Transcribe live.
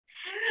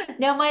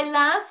Now, my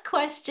last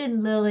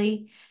question,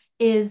 Lily,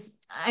 is,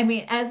 I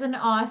mean, as an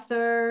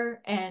author,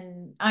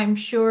 and I'm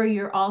sure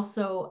you're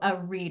also a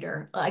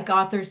reader, like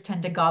authors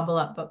tend to gobble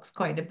up books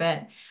quite a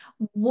bit.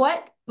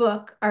 What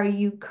book are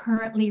you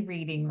currently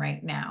reading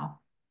right now?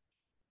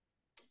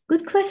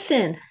 Good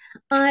question.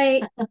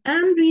 I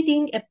am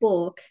reading a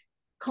book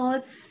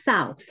called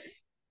South,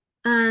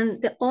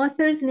 and the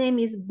author's name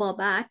is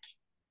Babak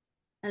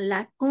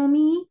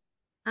Lakghomi,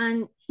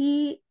 and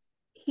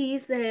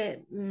he's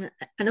an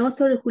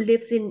author who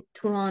lives in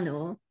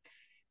Toronto.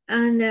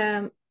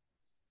 And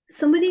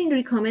somebody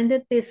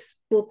recommended this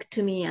book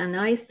to me, and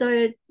I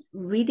started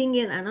reading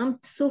it, and I'm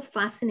so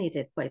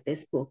fascinated by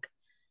this book.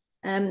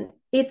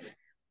 It's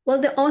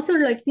well, the author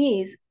like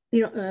me is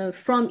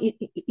from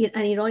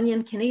an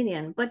Iranian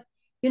Canadian, but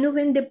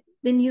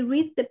when you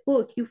read the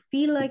book, you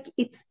feel like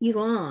it's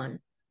Iran,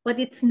 but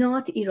it's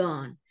not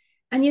Iran.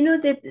 And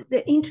that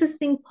the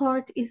interesting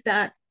part is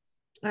that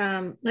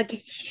like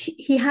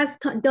he has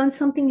done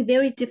something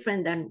very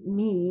different than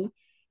me.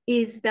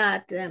 Is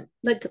that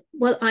like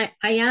well, I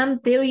am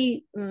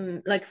very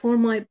like for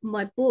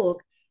my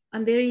book,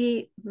 I'm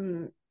very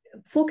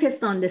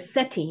focused on the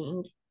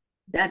setting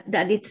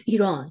that it's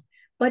Iran.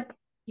 But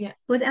Yeah.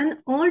 and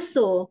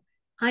also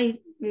I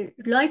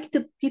like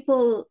the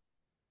people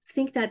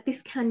think that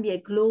this can be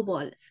a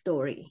global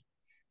story.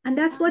 And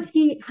that's what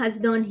he has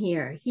done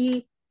here.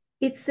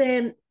 It's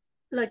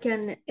like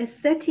a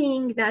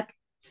setting that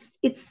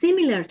it's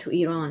similar to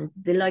Iran,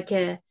 like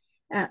a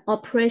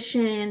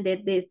oppression,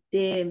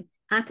 the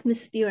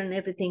atmosphere and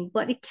everything,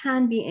 but it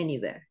can be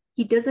anywhere.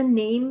 He doesn't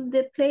name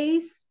the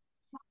place,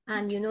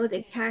 and the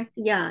Interesting.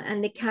 character, yeah,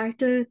 and the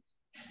character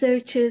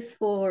searches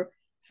for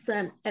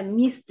some a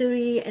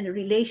mystery and a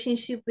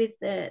relationship with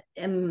a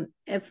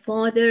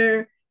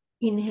father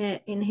in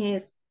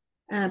his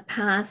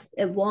past,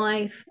 a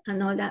wife,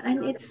 and all that.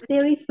 And it's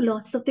very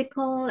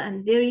philosophical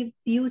and very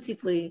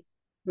beautifully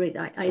read.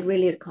 I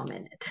really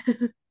recommend it.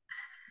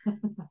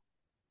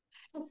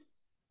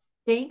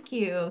 Thank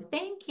you.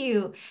 Thank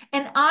you.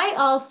 And I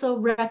also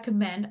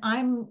recommend,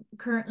 I'm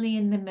currently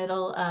in the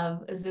middle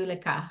of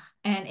Zulaikha,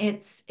 and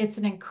it's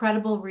an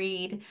incredible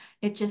read.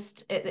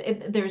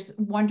 There's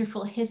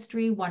wonderful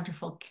history,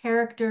 wonderful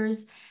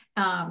characters.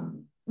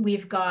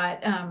 We've got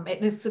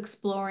it's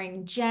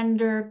exploring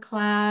gender,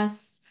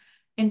 class,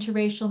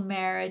 interracial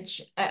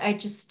marriage. I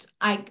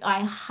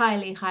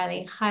highly,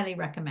 highly, highly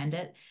recommend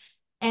it.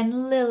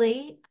 And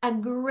Lily, a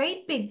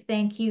great big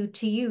thank you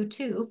to you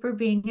too for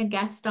being a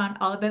guest on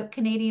All About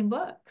Canadian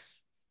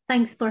Books.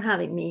 Thanks for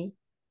having me.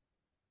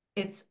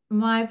 It's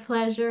my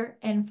pleasure.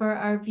 And for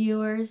our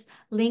viewers,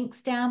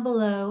 links down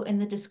below in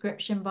the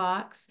description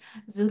box.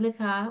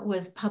 Zulaikha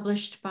was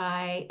published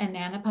by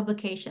Anana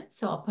Publications,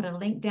 so I'll put a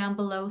link down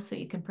below so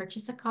you can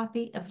purchase a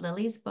copy of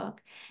Lily's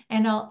book.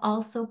 And I'll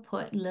also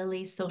put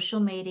Lily's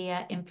social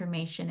media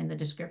information in the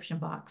description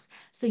box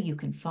so you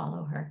can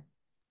follow her.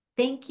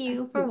 Thank Thank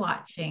you for you.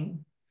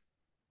 watching.